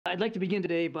I'd like to begin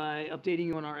today by updating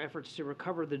you on our efforts to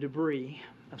recover the debris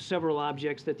of several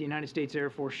objects that the United States Air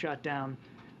Force shot down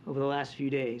over the last few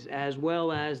days, as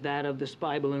well as that of the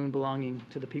spy balloon belonging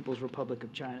to the People's Republic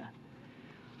of China.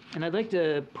 And I'd like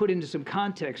to put into some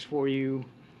context for you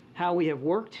how we have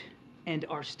worked and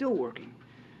are still working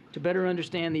to better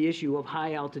understand the issue of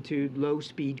high-altitude,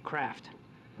 low-speed craft.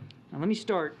 Now, let me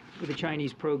start with the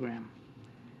Chinese program.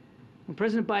 When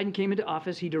President Biden came into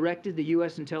office, he directed the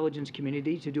U.S. intelligence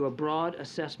community to do a broad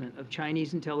assessment of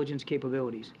Chinese intelligence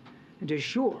capabilities and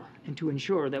to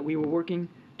ensure that we were working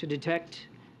to detect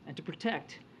and to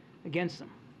protect against them.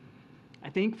 I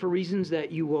think for reasons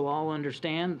that you will all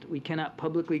understand, we cannot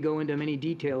publicly go into many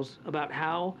details about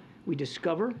how we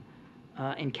discover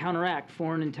and counteract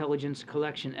foreign intelligence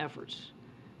collection efforts,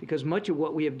 because much of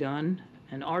what we have done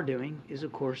and are doing is,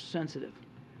 of course, sensitive.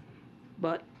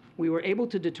 But we were able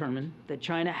to determine that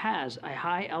China has a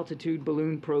high-altitude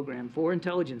balloon program for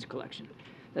intelligence collection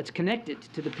that's connected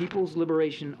to the People's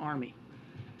Liberation Army.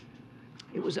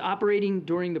 It was operating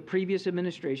during the previous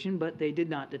administration, but they did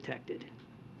not detect it.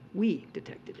 We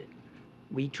detected it.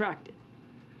 We tracked it.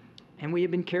 And we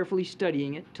have been carefully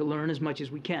studying it to learn as much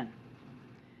as we can.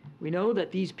 We know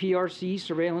that these PRC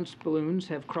surveillance balloons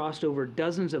have crossed over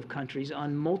dozens of countries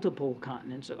on multiple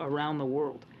continents around the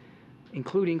world,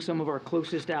 including some of our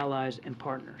closest allies and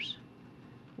partners.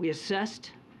 We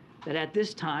assessed that at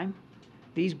this time,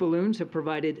 these balloons have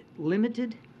provided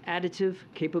limited additive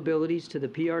capabilities to the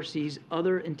PRC's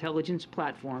other intelligence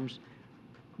platforms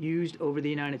used over the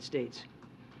United States.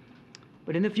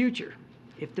 But in the future,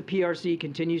 if the PRC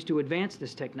continues to advance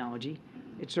this technology,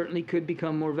 it certainly could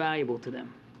become more valuable to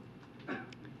them.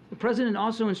 The President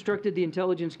also instructed the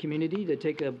intelligence community to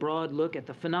take a broad look at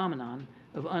the phenomenon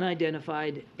of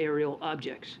unidentified aerial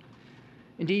objects.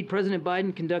 Indeed, President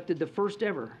Biden conducted the first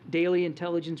ever daily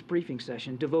intelligence briefing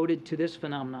session devoted to this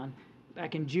phenomenon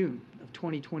back in June of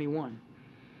 2021.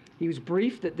 He was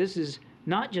briefed that this is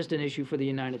not just an issue for the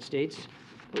United States,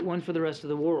 but one for the rest of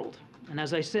the world. And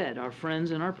as I said, our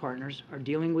friends and our partners are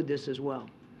dealing with this as well.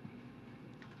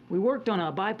 We worked on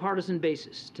a bipartisan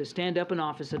basis to stand up an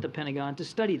office at the Pentagon to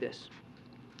study this,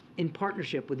 in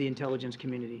partnership with the intelligence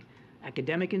community,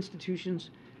 academic institutions,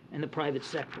 and the private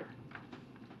sector.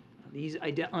 These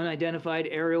unidentified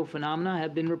aerial phenomena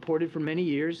have been reported for many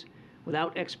years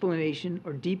without explanation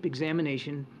or deep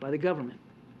examination by the government.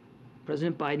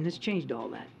 President Biden has changed all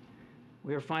that.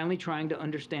 We are finally trying to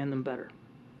understand them better.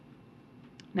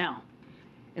 Now,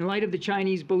 in light of the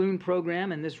Chinese balloon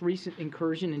program and this recent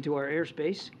incursion into our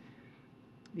airspace,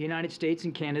 the United States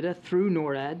and Canada, through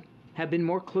NORAD, have been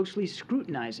more closely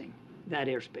scrutinizing that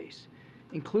airspace,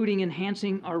 including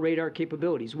enhancing our radar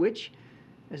capabilities, which,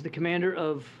 as the commander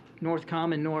of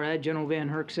NORTHCOM and NORAD, General Van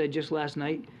Herk, said just last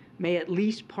night, may at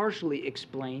least partially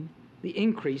explain the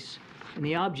increase in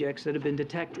the objects that have been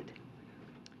detected.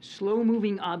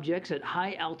 Slow-moving objects at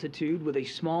high altitude with a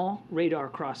small radar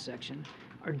cross-section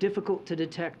are difficult to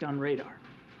detect on radar.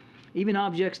 Even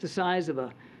objects the size of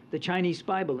the Chinese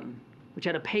spy balloon, which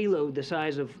had a payload the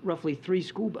size of roughly 3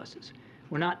 school buses,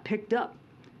 were not picked up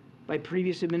by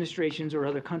previous administrations or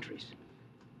other countries.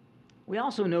 We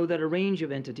also know that a range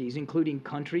of entities, including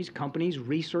countries, companies,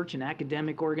 research, and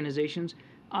academic organizations,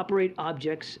 operate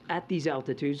objects at these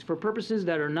altitudes for purposes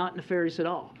that are not nefarious at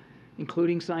all,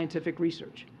 including scientific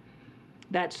research.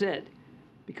 That said,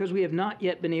 because we have not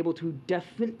yet been able to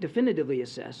definitively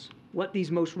assess what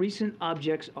these most recent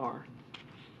objects are,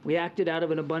 we acted out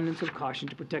of an abundance of caution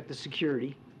to protect the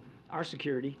security,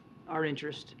 our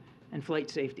interest, and flight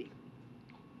safety.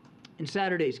 In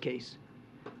Saturday's case,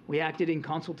 we acted in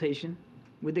consultation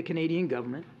with the Canadian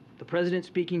government, the President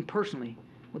speaking personally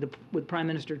with Prime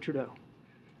Minister Trudeau.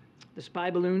 The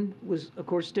spy balloon was, of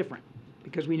course, different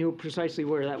because we knew precisely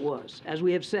where that was. As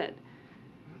we have said,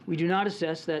 we do not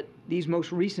assess that these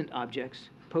most recent objects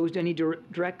posed any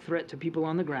direct threat to people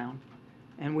on the ground,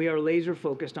 and we are laser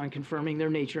focused on confirming their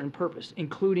nature and purpose,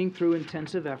 including through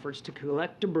intensive efforts to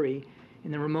collect debris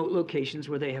in the remote locations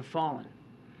where they have fallen.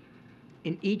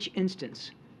 In each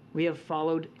instance, we have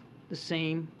followed the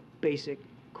same basic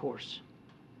course.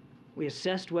 We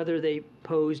assessed whether they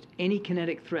posed any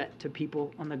kinetic threat to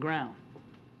people on the ground.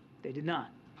 They did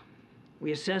not.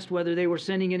 We assessed whether they were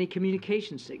sending any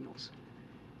communication signals.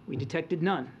 We detected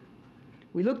none.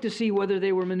 We looked to see whether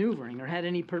they were maneuvering or had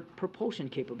any propulsion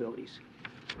capabilities.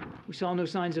 We saw no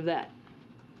signs of that.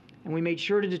 And we made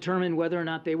sure to determine whether or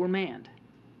not they were manned.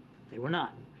 They were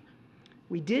not.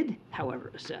 We did,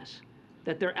 however, assess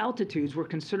that their altitudes were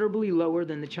considerably lower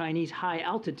than the Chinese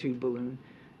high-altitude balloon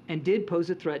and did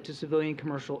pose a threat to civilian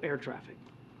commercial air traffic.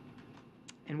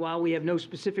 And while we have no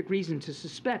specific reason to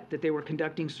suspect that they were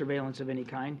conducting surveillance of any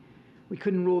kind, we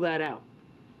couldn't rule that out.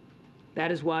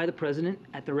 That is why the President,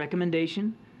 at the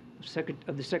recommendation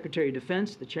of the Secretary of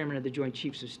Defense, the Chairman of the Joint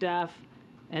Chiefs of Staff,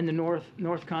 and the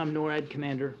NORTHCOM NORAD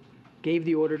commander, gave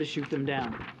the order to shoot them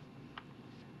down.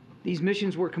 These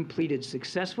missions were completed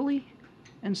successfully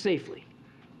and safely.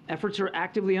 Efforts are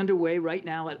actively underway right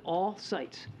now at all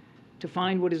sites to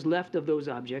find what is left of those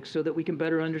objects so that we can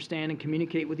better understand and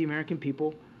communicate with the American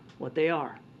people what they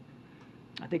are.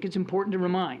 I think it's important to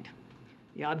remind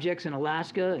the objects in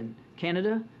Alaska and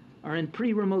Canada are in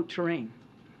pretty remote terrain,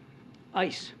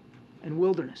 ice and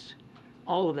wilderness,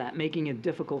 all of that making it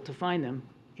difficult to find them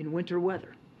in winter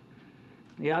weather.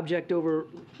 The object over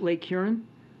Lake Huron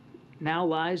now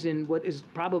lies in what is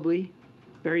probably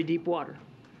very deep water.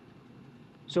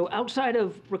 So outside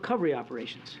of recovery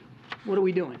operations, what are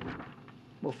we doing?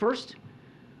 Well, first,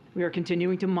 we are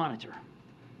continuing to monitor.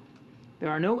 There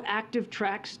are no active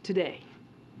tracks today,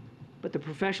 but the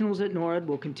professionals at NORAD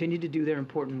will continue to do their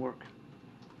important work.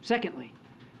 Secondly,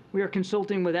 we are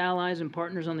consulting with allies and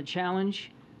partners on the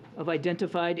challenge of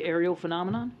identified aerial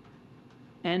phenomenon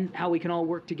and how we can all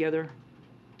work together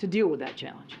to deal with that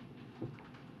challenge.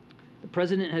 The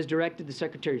President has directed the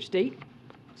Secretary of State,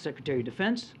 Secretary of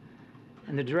Defense,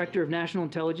 and the Director of National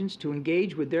Intelligence to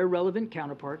engage with their relevant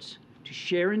counterparts to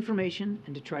share information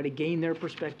and to try to gain their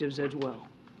perspectives as well.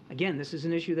 Again, this is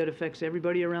an issue that affects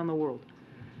everybody around the world.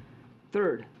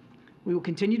 Third, we will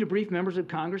continue to brief members of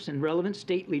Congress and relevant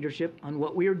state leadership on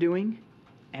what we are doing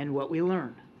and what we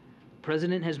learn. The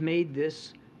President has made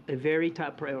this a very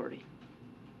top priority.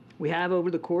 We have,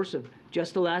 over the course of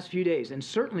just the last few days, and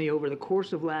certainly over the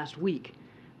course of last week,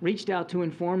 reached out to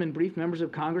inform and brief members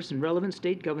of Congress and relevant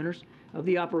state governors of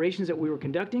the operations that we were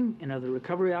conducting and of the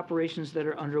recovery operations that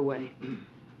are underway.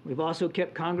 We've also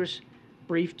kept Congress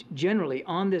briefed generally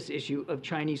on this issue of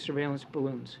Chinese surveillance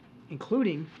balloons,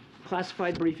 including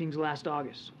classified briefings last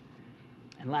August.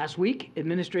 And last week,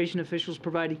 administration officials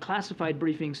provided classified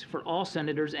briefings for all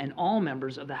senators and all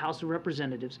members of the House of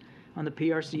Representatives on the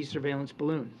PRC surveillance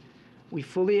balloon. We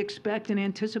fully expect and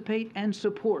anticipate and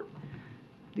support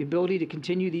the ability to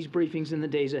continue these briefings in the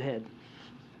days ahead.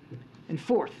 And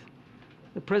fourth,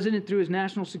 the President, through his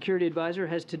National Security Advisor,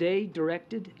 has today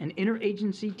directed an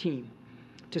interagency team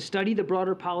to study the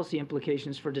broader policy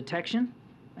implications for detection,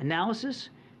 analysis,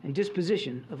 and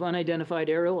disposition of unidentified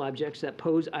aerial objects that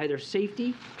pose either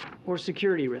safety or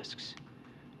security risks.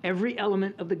 Every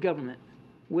element of the government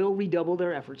will redouble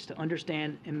their efforts to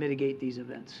understand and mitigate these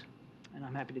events. And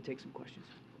I'm happy to take some questions.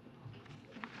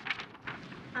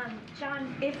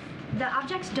 John, if the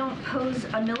objects don't pose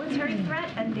a military threat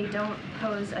and they don't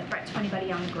pose a threat to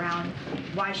anybody on the ground,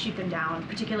 why shoot them down?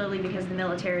 Particularly because the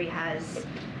military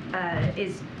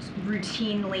is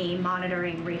routinely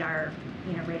monitoring radar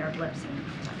blips.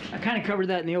 I kind of covered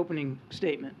that in the opening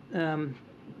statement.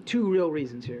 Two real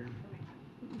reasons here.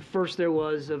 First, there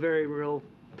was a very real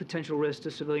potential risk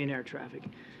to civilian air traffic.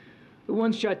 The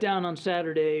one shot down on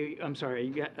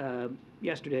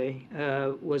yesterday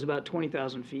was about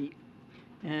 20,000 feet,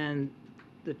 and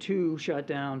the two shot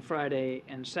down Friday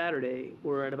and Saturday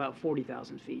were at about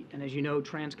 40,000 feet. And as you know,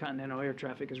 transcontinental air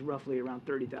traffic is roughly around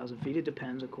 30,000 feet. It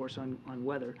depends, of course, on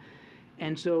weather.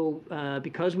 And so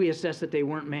because we assessed that they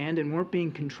weren't manned and weren't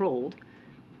being controlled,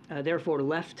 therefore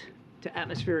left to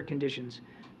atmospheric conditions,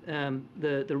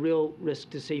 the real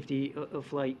risk to safety of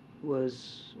flight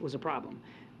was a problem.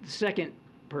 The second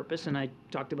purpose, and I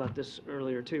talked about this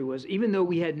earlier too, was even though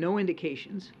we had no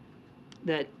indications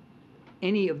that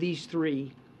any of these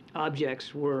three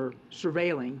objects were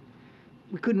surveilling,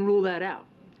 we couldn't rule that out.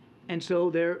 And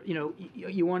so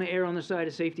you want to err on the side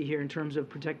of safety here in terms of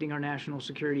protecting our national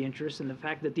security interests, and the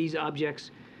fact that these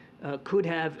objects could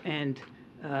have and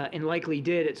likely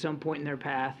did at some point in their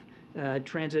path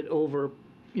transit over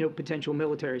potential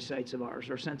military sites of ours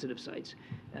or sensitive sites.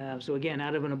 So again,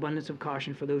 out of an abundance of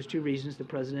caution for those two reasons, the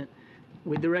President,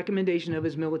 with the recommendation of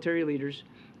his military leaders,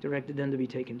 directed them to be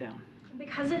taken down.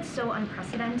 Because it's so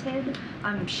unprecedented,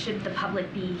 should the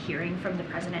public be hearing from the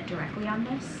President directly on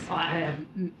this?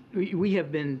 We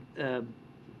have been,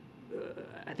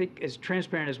 I think, as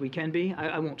transparent as we can be.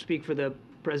 I won't speak for the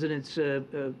President's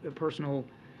personal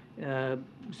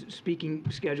speaking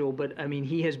schedule, but I mean,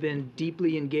 he has been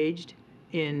deeply engaged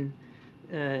in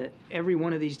every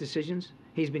one of these decisions.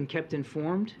 He's been kept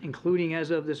informed, including as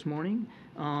of this morning,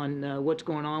 on what's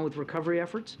going on with recovery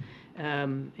efforts,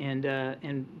 and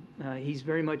he's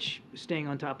very much staying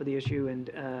on top of the issue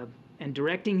and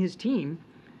directing his team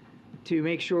to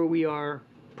make sure we are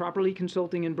properly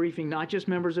consulting and briefing not just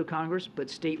members of Congress, but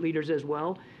state leaders as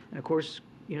well. And of course,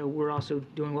 you know, we're also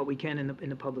doing what we can in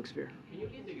the public sphere. Can you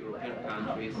give the European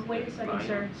countries? Wait a second,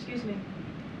 sir. Excuse me.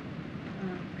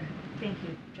 Thank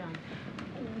you, John.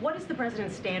 What is the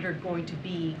president's standard going to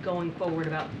be going forward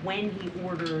about when he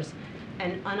orders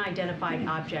an unidentified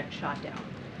object shot down?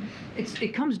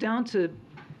 It comes down to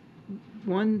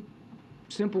one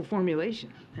simple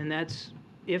formulation, and that's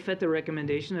if at the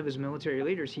recommendation of his military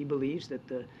leaders, he believes that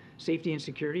the safety and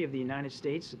security of the United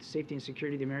States, that the safety and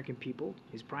security of the American people,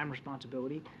 his prime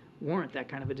responsibility, warrant that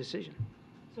kind of a decision.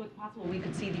 So it's possible we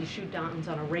could see these shoot downs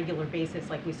on a regular basis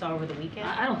like we saw over the weekend?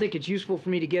 I don't think it's useful for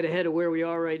me to get ahead of where we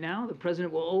are right now. The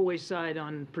president will always side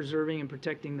on preserving and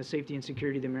protecting the safety and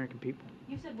security of the American people.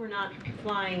 You said we're not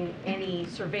flying any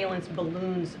surveillance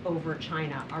balloons over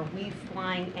China. Are we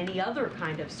flying any other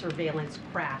kind of surveillance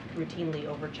craft routinely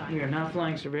over China? We are not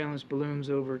flying surveillance balloons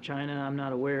over China. I'm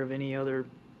not aware of any other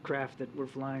craft that we're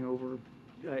flying over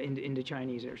into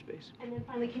Chinese airspace. And then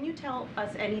finally, can you tell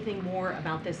us anything more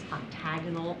about this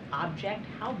octagonal object?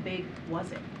 How big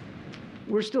was it?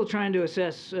 We're still trying to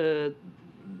assess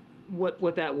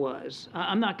what that was.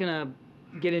 I'm not going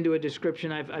to get into a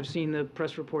description. I've seen the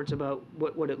press reports about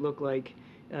what it looked like.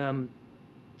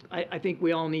 I think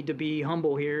we all need to be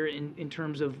humble here in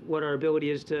terms of what our ability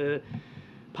is to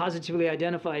positively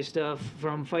identify stuff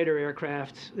from fighter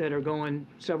aircraft that are going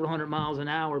several hundred miles an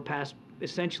hour past,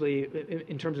 essentially,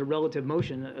 in terms of relative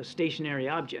motion, a stationary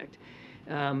object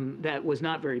that was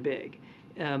not very big.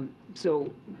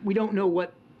 So we don't know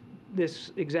what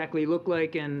this exactly looked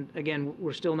like, and again,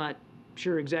 we're still not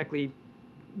sure exactly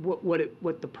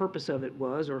what the purpose of it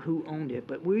was or who owned it.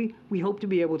 But we hope to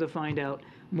be able to find out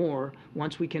more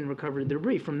once we can recover the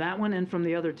debris from that one and from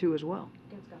the other two as well.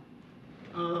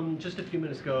 Just a few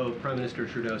minutes ago, Prime Minister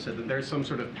Trudeau said that there's some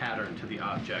sort of pattern to the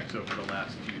objects over the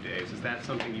last few days. Is that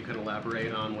something you can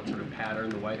elaborate on, what sort of pattern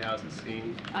the White House has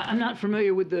seen? I'm not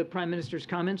familiar with the Prime Minister's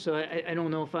comments, so I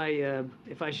don't know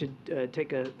if I should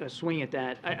take a swing at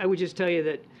that. I would just tell you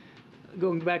that,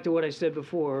 going back to what I said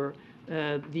before,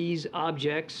 these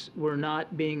objects were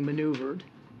not being maneuvered.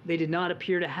 They did not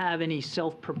appear to have any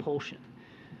self-propulsion.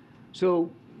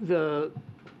 So the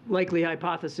likely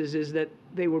hypothesis is that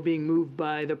they were being moved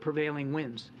by the prevailing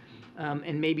winds.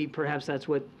 And maybe perhaps that's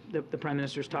what the Prime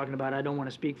Minister's talking about. I don't want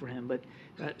to speak for him, but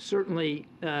certainly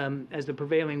as the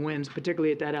prevailing winds,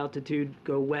 particularly at that altitude,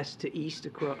 go west to east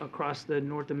across the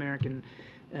North American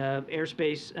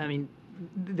airspace, I mean,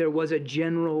 there was a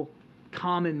general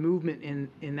common movement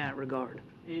in that regard.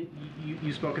 And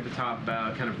you spoke at the top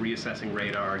about kind of reassessing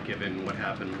radar given what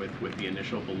happened with the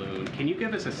initial balloon. Can you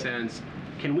give us a sense,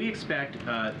 can we expect,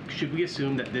 should we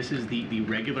assume that this is the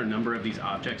regular number of these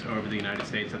objects over the United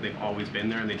States, that they've always been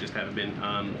there and they just haven't been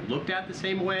looked at the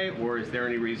same way? Or is there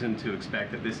any reason to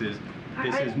expect that this is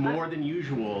more than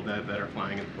usual that are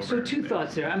flying over? So two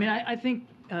thoughts there. I mean, I think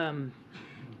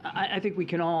we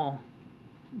can all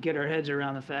get our heads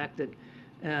around the fact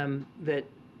that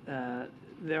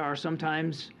there are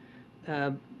sometimes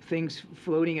things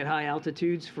floating at high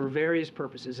altitudes for various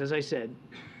purposes. As I said,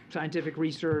 scientific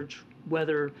research,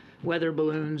 weather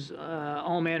balloons,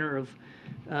 all manner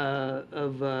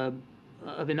of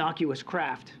innocuous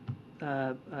craft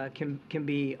can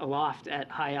be aloft at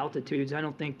high altitudes. I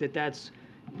don't think that that's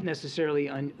necessarily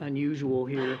unusual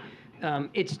here.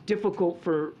 It's difficult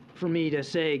for me to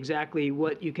say exactly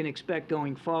what you can expect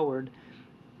going forward.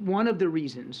 One of the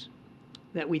reasons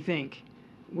that we think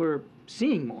we're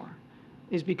seeing more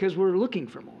is because we're looking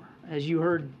for more. As you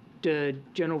heard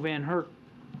General Van Herk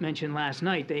mention last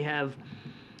night, they have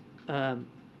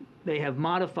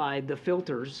modified the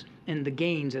filters and the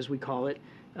gains, as we call it,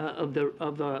 of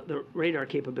the radar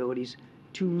capabilities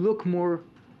to look more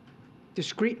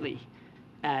discreetly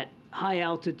at high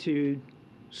altitude,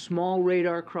 small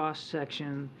radar cross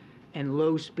section, and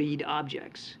low speed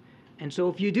objects. And so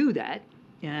if you do that,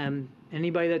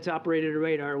 anybody that's operated a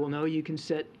radar will know you can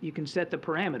set the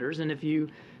parameters, and if you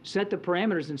set the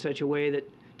parameters in such a way that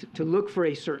to look for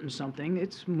a certain something,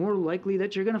 it's more likely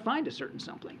that you're going to find a certain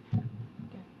something.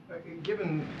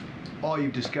 Given all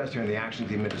you've discussed here and the actions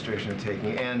the administration is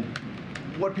taking and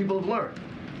what people have learned,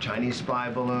 Chinese spy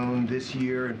balloon this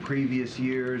year and previous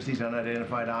years, these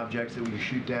unidentified objects that we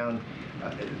shoot down,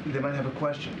 they might have a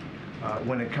question.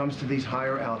 When it comes to these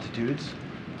higher altitudes,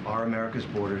 are America's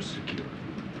borders secure?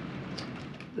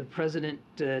 The president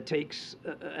takes,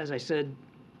 as I said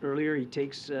earlier, he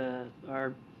takes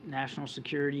our national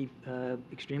security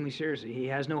extremely seriously. He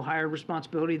has no higher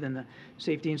responsibility than the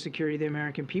safety and security of the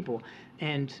American people.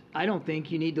 And I don't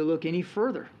think you need to look any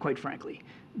further, quite frankly,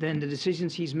 than the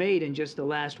decisions he's made in just the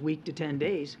last week to 10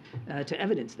 days to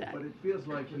evidence that. But it feels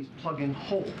like he's plugging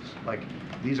holes. Like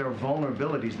these are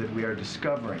vulnerabilities that we are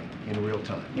discovering in real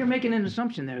time. You're making an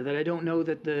assumption there that I don't know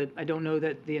that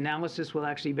the analysis will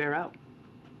actually bear out.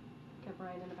 Get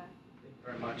Brian in the back. Thank you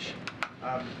very much.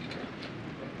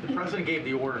 The president gave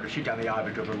the order to shoot down the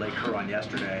object over Lake Huron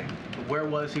yesterday. Where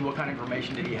was he? What kind of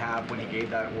information did he have when he gave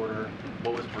that order?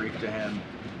 What was briefed to him?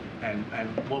 And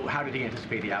how did he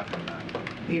anticipate the outcome of that?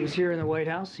 He was here in the White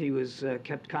House. He was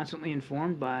kept constantly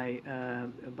informed by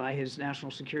his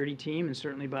national security team and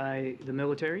certainly by the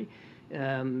military.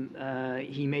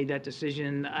 He made that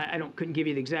decision. Couldn't give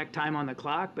you the exact time on the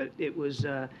clock, but it was,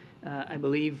 I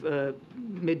believe,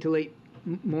 mid to late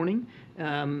morning,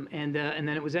 and then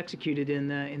it was executed in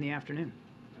the afternoon.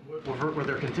 Were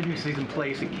there contingencies in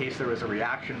place in case there was a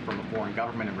reaction from a foreign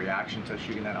government in reaction to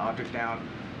shooting that object down?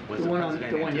 Was the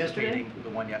president anticipating the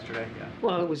one yesterday? Yeah.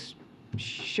 Well, it was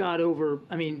shot over.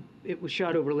 I mean, it was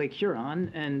shot over Lake Huron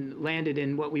and landed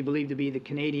in what we believe to be the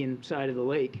Canadian side of the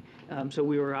lake. So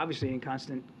we were obviously in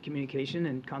constant communication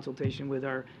and consultation with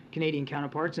our Canadian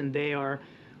counterparts, and they are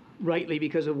rightly,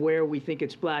 because of where we think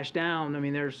it splashed down. I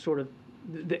mean, they're sort of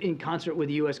in concert with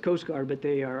the U.S. Coast Guard, but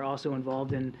they are also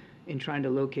involved in trying to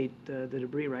locate the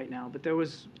debris right now. But there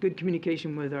was good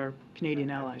communication with our Canadian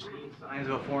allies. Signs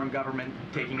of a foreign government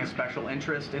taking a special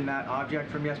interest in that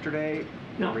object from yesterday?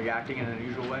 No. Or reacting in an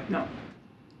unusual way? No.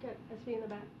 Good. SV in the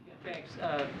back. Yeah, thanks.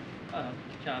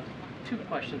 John, two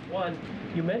questions. One,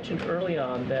 you mentioned early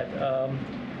on that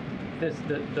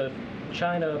the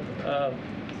China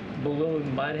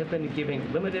balloon might have been giving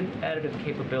limited additive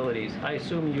capabilities. I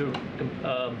assume you're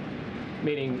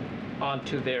meaning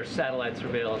onto their satellite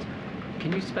surveillance.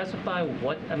 Can you specify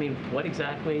what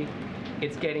exactly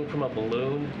it's getting from a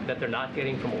balloon that they're not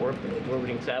getting from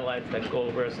orbiting satellites that go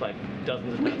over us like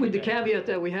dozens of times? With the caveat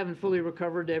that we haven't fully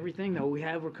recovered everything, though we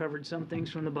have recovered some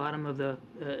things from the bottom of the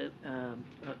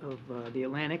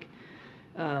Atlantic,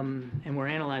 and we're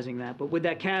analyzing that. But with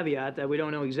that caveat that we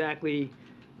don't know exactly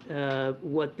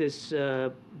what this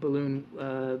balloon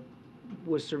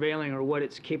was surveilling or what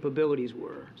its capabilities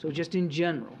were. So just in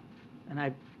general, and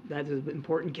that is an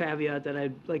important caveat that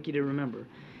I'd like you to remember.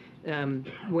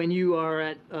 When you are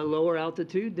at a lower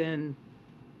altitude than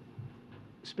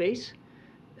space,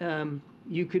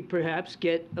 you could perhaps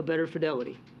get a better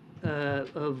fidelity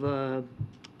of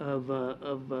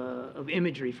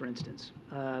imagery, for instance,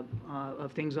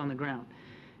 of things on the ground.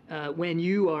 When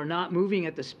you are not moving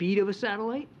at the speed of a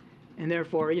satellite, and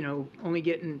therefore, only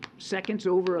getting seconds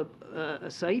over a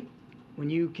site, when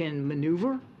you can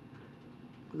maneuver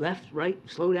left, right,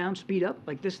 slow down, speed up,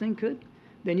 like this thing could,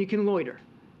 then you can loiter.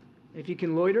 If you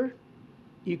can loiter,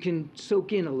 you can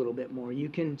soak in a little bit more. You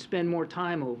can spend more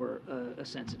time over a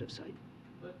sensitive site.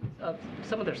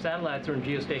 Some of their satellites are in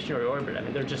geostationary orbit. I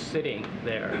mean, they're just sitting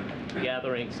there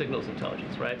gathering signals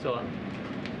intelligence, right? So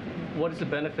what is the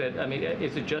benefit? I mean,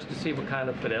 is it just to see what kind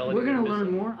of fidelity? We're going to learn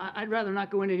more. I'd rather not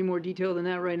go into any more detail than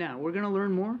that right now. We're going to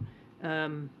learn more.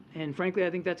 And frankly, I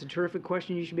think that's a terrific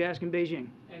question you should be asking Beijing.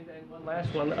 And one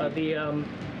last one.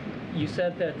 You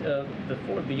said that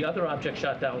the other objects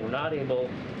shot down were not able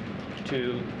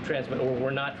to transmit, or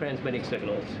were not transmitting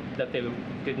signals, that they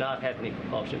did not have any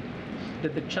propulsion.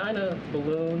 Did the China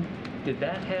balloon, did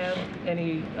that have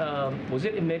any, was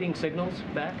it emitting signals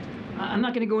back? I'm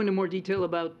not going to go into more detail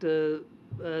about the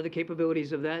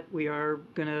capabilities of that. We are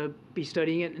going to be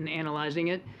studying it and analyzing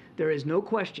it. There is no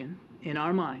question in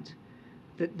our minds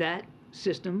that that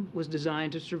system was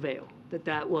designed to surveil,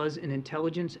 that was an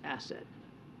intelligence asset.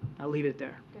 I'll leave it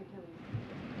there.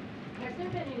 Has there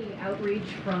been any outreach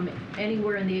from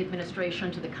anywhere in the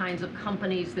administration to the kinds of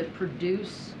companies that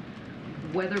produce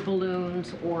weather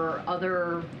balloons or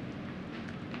other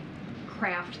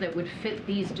craft that would fit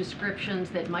these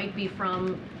descriptions that might be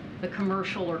from the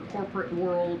commercial or corporate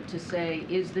world to say,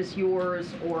 is this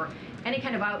yours, or any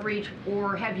kind of outreach?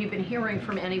 Or have you been hearing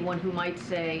from anyone who might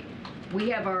say, we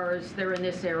have ours, they're in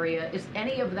this area? Is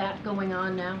any of that going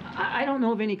on now? I don't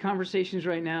know of any conversations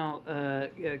right now,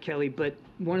 Kelly, but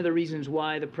one of the reasons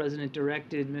why the president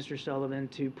directed Mr. Sullivan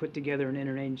to put together an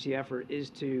interagency effort is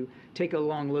to take a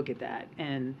long look at that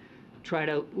and try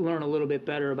to learn a little bit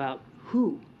better about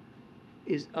who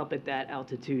is up at that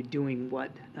altitude doing what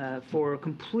for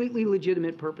completely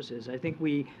legitimate purposes. I think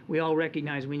we all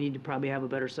recognize we need to probably have a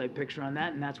better sight picture on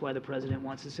that, and that's why the president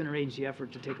wants this interagency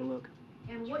effort to take a look.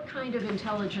 And what kind of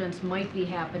intelligence might be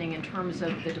happening in terms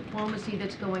of the diplomacy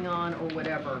that's going on or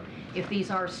whatever, if these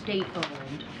are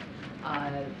state-owned?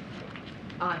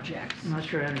 objects. I'm not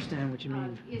sure I understand what you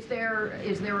mean. Is there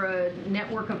a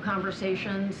network of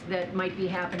conversations that might be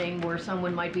happening where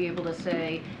someone might be able to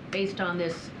say, based on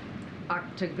this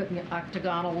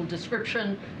octagonal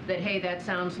description, that, hey, that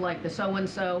sounds like the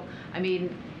so-and-so? I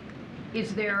mean,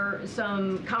 is there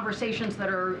some conversations that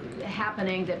are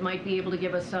happening that might be able to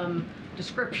give us some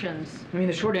descriptions? I mean,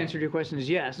 the short answer to your question is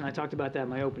yes, and I talked about that in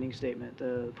my opening statement.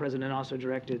 The President also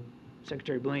directed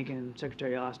Secretary Blinken,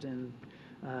 Secretary Austin,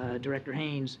 Director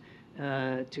Haynes,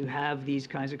 to have these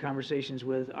kinds of conversations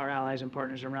with our allies and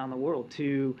partners around the world,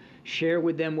 to share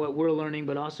with them what we're learning,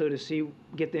 but also to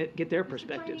get their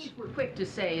perspectives. The Chinese were quick to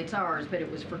say it's ours, but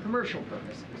it was for commercial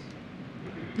purposes.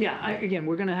 Yeah, again,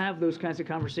 we're going to have those kinds of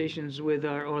conversations with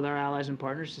our allies and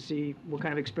partners to see what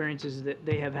kind of experiences that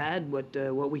they have had,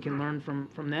 what we can learn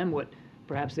from them, what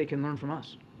perhaps they can learn from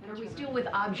us. And are we still with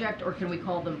object, or can we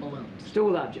call them balloons? Still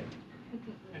with object.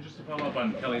 And just to follow up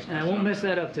on Kelly's question. And I won't mess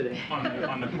that up today.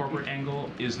 On the corporate angle,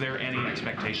 is there any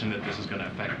expectation that this is going to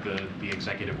affect the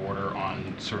executive order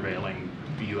on surveilling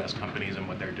the U.S. companies and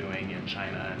what they're doing in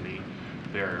China and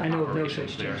their I know of no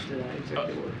operations such there? change to that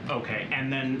executive order. Okay,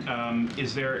 and then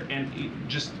is there, and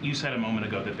you said a moment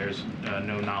ago that there's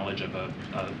no knowledge of a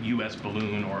U.S.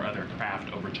 balloon or other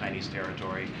craft over Chinese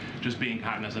territory, just being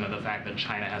cognizant of the fact that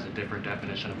China has a different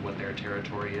definition of what their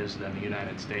territory is than the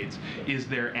United States. Is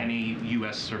there any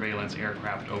U.S. surveillance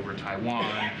aircraft over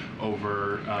Taiwan,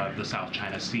 over the South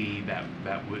China Sea that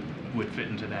would fit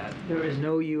into that? There is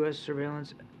no U.S.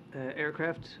 surveillance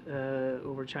aircraft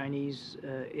over in Chinese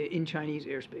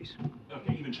airspace.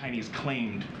 Okay, even Chinese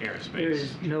claimed airspace. There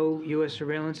is no U.S.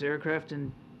 surveillance aircraft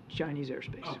in Chinese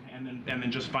airspace. Okay, and then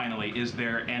just finally, is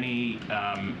there any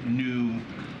new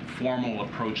formal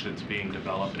approach that's being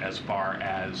developed as far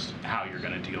as how you're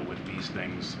going to deal with these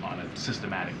things on a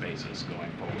systematic basis going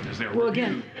forward? Is there a Well,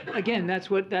 review? again,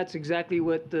 that's exactly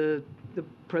what the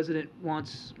President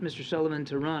wants Mr. Sullivan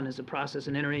to run as a process,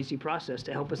 an interagency process,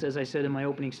 to help us, as I said in my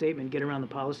opening statement, get around the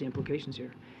policy implications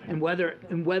here, and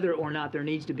whether or not there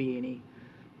needs to be any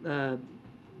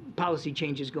policy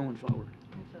changes going forward.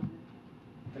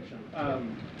 Thanks,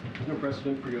 John. There's no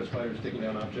precedent for U.S. fighters taking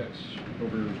down objects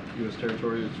over U.S.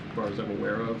 territory, as far as I'm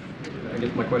aware of. I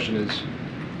guess my question is,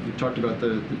 you talked about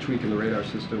the tweak in the radar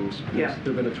systems. Yeah. Has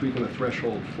there been a tweak in the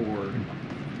threshold for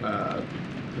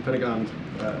the Pentagon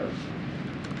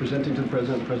presenting to the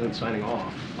President signing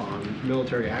off on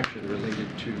military action related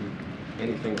to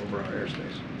anything over our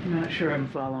airspace? I'm not sure I'm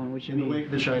following what you mean. In the wake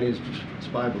of the Chinese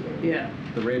spy balloon, Yeah.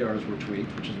 the radars were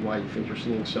tweaked, which is why you think you're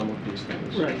seeing some of these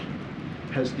things. Right.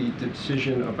 Has the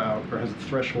decision about, or has the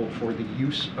threshold for the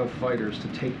use of fighters to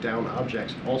take down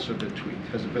objects also been tweaked?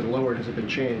 Has it been lowered? Has it been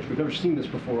changed? We've never seen this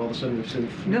before. All of a sudden we've seen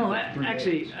No, three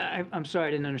actually, days. I'm sorry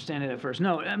I didn't understand it at first.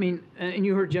 No, I mean, and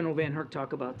you heard General Van Herk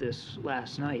talk about this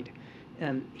last night.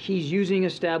 He's using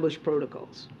established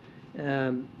protocols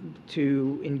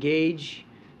to engage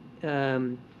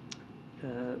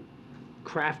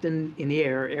craft in the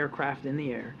air, aircraft in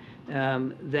the air,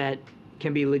 that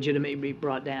can be legitimately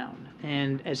brought down.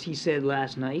 And as he said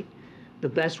last night, the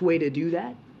best way to do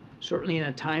that, certainly in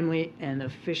a timely and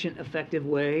efficient, effective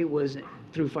way, was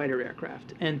through fighter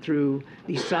aircraft and through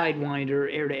the Sidewinder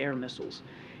air-to-air missiles.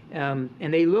 And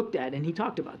they looked at, and he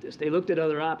talked about this, they looked at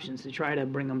other options to try to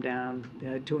bring them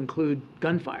down, to include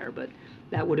gunfire, but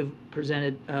that would have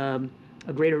presented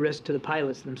a greater risk to the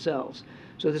pilots themselves.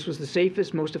 So this was the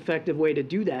safest, most effective way to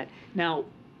do that. Now,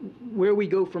 where we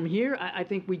go from here, I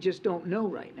think we just don't know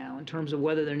right now in terms of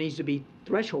whether there needs to be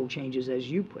threshold changes, as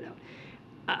you put out.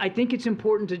 I think it's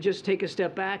important to just take a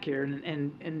step back here,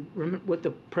 and remember what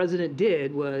the President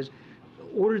did was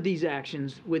ordered these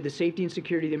actions with the safety and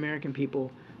security of the American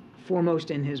people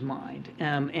foremost in his mind,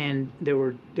 and there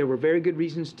were very good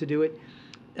reasons to do it.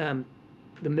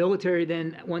 The military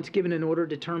then, once given an order,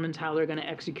 determines how they're going to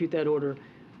execute that order.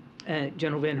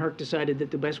 General Van Herk decided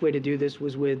that the best way to do this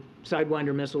was with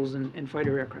Sidewinder missiles and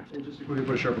fighter aircraft. And just to quickly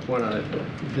put a sharper point on it,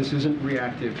 this isn't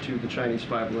reactive to the Chinese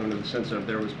spy balloon in the sense of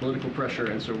there was political pressure,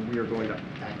 and so we are going to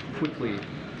act quickly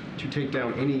to take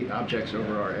down any objects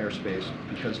over our airspace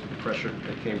because of the pressure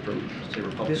that came from, say,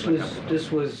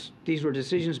 Republicans. These were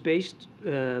decisions based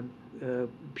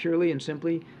purely and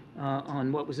simply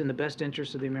on what was in the best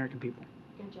interest of the American people.